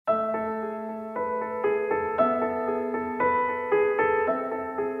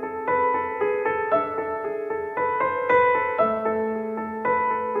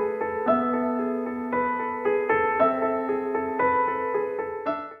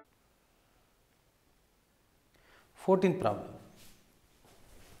14th problem.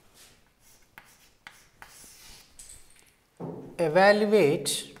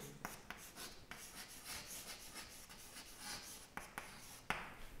 Evaluate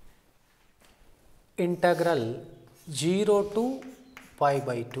integral 0 to pi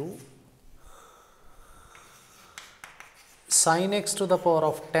by 2 sin x to the power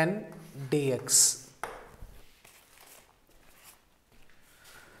of 10 dx.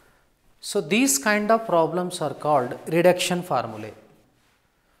 So these kind of problems are called reduction formulae.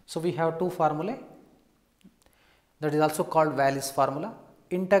 So we have two formulae, that is also called Wallis formula.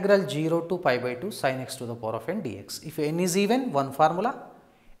 Integral 0 to pi by 2 sin x to the power of n dx. If n is even, one formula,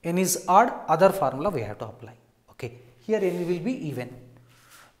 n is odd, other formula we have to apply. Okay, here n will be even.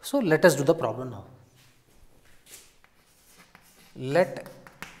 So let us do the problem now. Let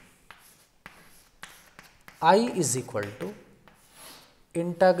I is equal to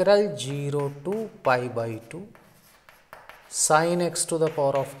integral 0 to pi by 2 sin x to the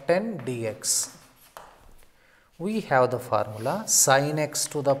power of 10 dx. We have the formula sin x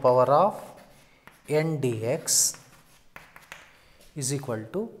to the power of n dx is equal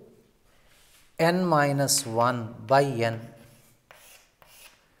to n minus 1 by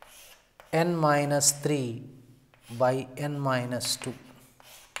n minus 3 by n minus 2,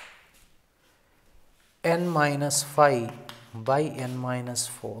 n minus 5 by n minus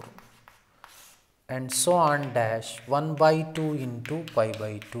 4, and so on dash 1 by 2 into pi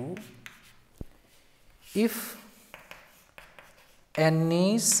by 2 if n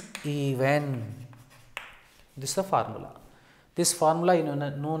is even. This is the formula. This formula is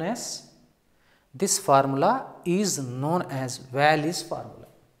known as Wallis formula.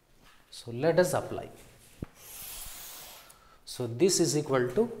 So let us apply. So this is equal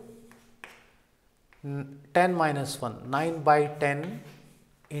to 10 minus 1, 9 by 10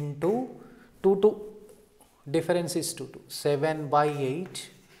 into 2, difference is 2, 7 by 8,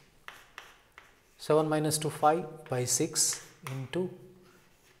 7 minus 2, 5 by 6 into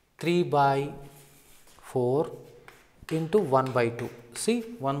 3 by 4 into 1 by 2. See,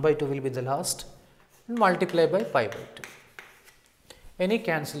 1 by 2 will be the last, and multiply by pi by 2. Any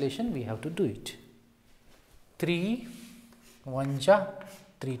cancellation we have to do it. 3 1 ja,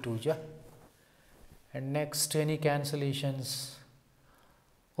 3 2 ja. And next, any cancellations?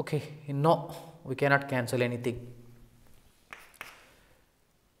 Okay, no, we cannot cancel anything.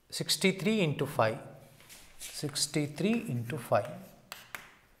 63 into 5, 63 into 5,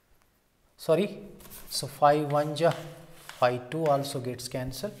 sorry, so 5 1 ja, 5 2 also gets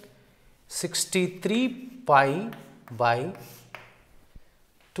cancelled. 63 pi by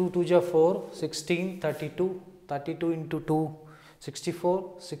 2 2 ja 4, 16, 32, 32 into 2,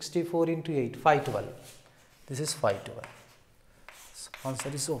 64, 64 into 8, 512. This is 512. So answer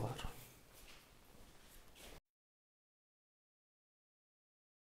is over.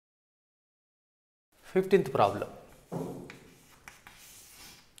 Fifteenth problem.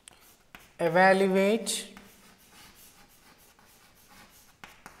 Evaluate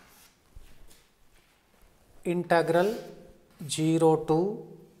integral 0 to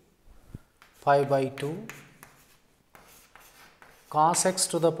pi by 2 cos x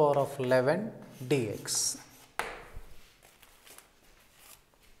to the power of 11 dx.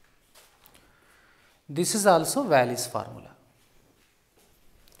 This is also Wallis formula.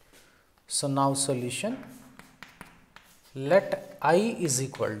 So now solution. Let I is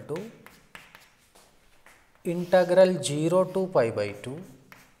equal to integral 0 to pi by 2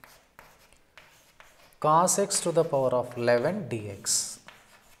 cos x to the power of 11 dx.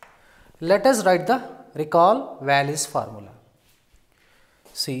 Let us write the recall Wallis formula.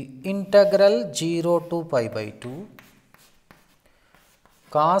 See, integral 0 to pi by 2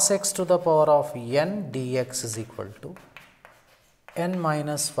 cos x to the power of n dx is equal to n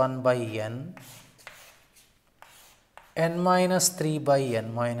minus 1 by n minus 3 by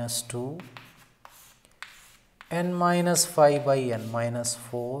n minus 2, n minus 5 by n minus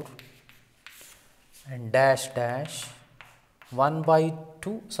 4, and dash dash 1 by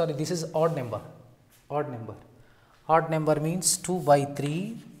 2, sorry, this is odd number, odd number means 2 by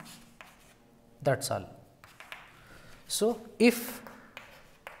 3, that's all. So if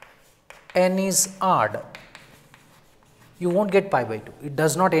n is odd, you won't get pi by 2, it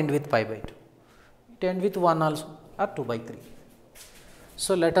does not end with pi by 2, it ends with 1 also, or 2 by 3.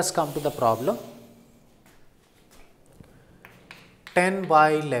 So let us come to the problem. 10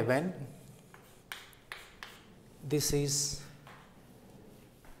 by 11, this is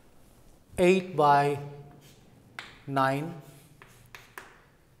 8 by 9,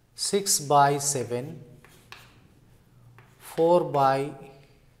 6 by 7, 4 by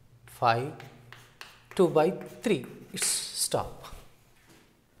 5, 2 by 3. It's stop.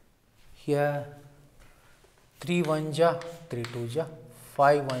 Here 3 1 ja, 3 2 ja,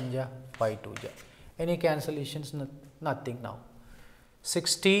 5 1 ja, 5 2 ja. Any cancellations? Nothing now.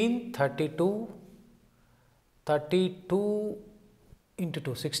 16, 32, 32 into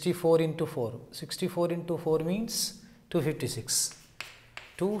 2, 64 into 4. 64 into 4 means 256.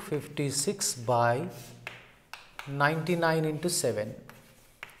 256 by 99 into 7.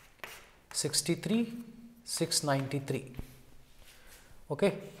 63, 693.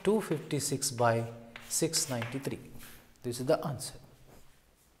 Okay, 256 by 693. This is the answer.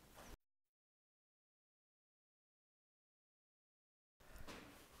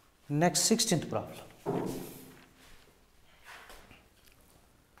 Next, 16th problem.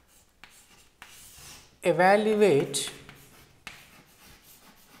 Evaluate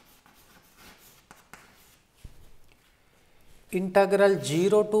integral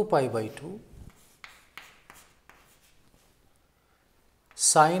 0 to pi by 2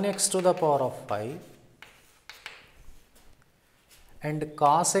 sin x to the power of 5 and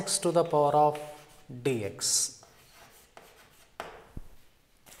cos x to the power of dx.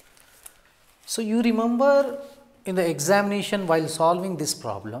 So, you remember in the examination while solving this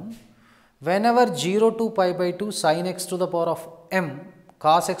problem, whenever 0 to pi by 2 sin x to the power of m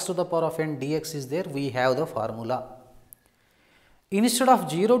cos x to the power of n dx is there, we have the formula. Instead of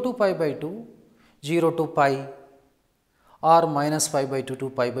 0 to pi by 2, 0 to pi or minus pi by 2 to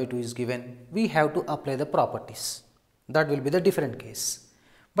pi by 2 is given, we have to apply the properties. That will be the different case.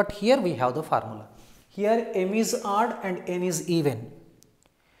 But here we have the formula. Here m is odd and n is even.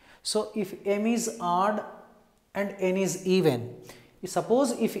 So, if m is odd and n is even,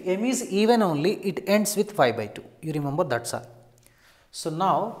 suppose if m is even only, it ends with pi by 2. You remember, that's all. So,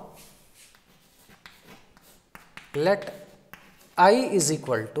 now let I is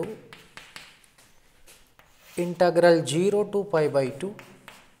equal to integral 0 to pi by 2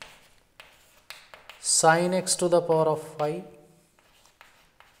 sin x to the power of 5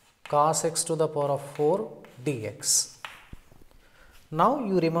 cos x to the power of 4 dx. Now,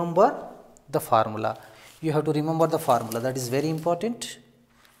 you remember the formula. You have to remember the formula, that is very important.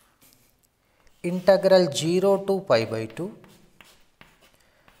 Integral 0 to pi by 2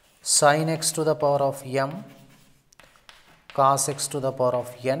 sin x to the power of m cos x to the power of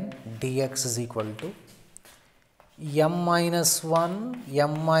n dx is equal to m minus 1,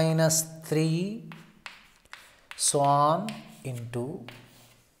 m minus 3, so on into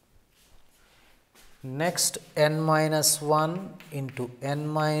next n minus 1 into n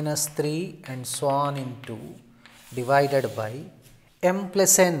minus 3 and so on into divided by m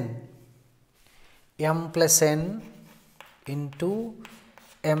plus n into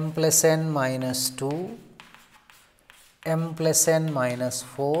m plus n minus 2, m plus n minus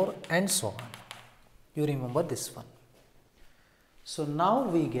 4 and so on. You remember this one. So, now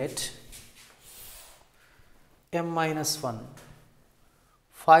we get m minus 1,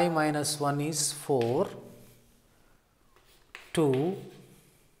 5 minus 1 is 4, 2,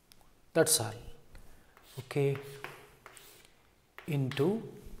 that is all, okay, into,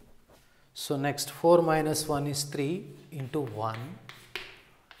 so next 4 minus 1 is 3 into 1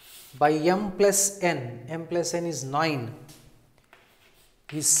 by m plus n is 9,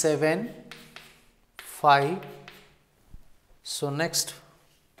 is 7, 5, so next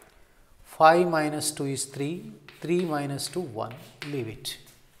 5 minus 2 is 3, 3 minus 2 1, leave it.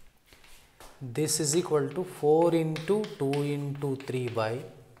 This is equal to 4 into 2 into 3 by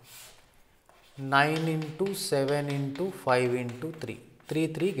 9 into 7 into 5 into 3,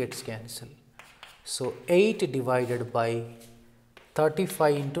 3 gets cancelled. So, 8 divided by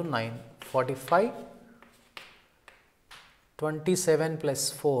 35 into 9, 45, 27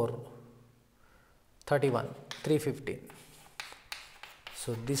 plus 4, 31, 315.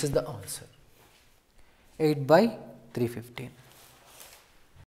 So, this is the answer, 8 by 315.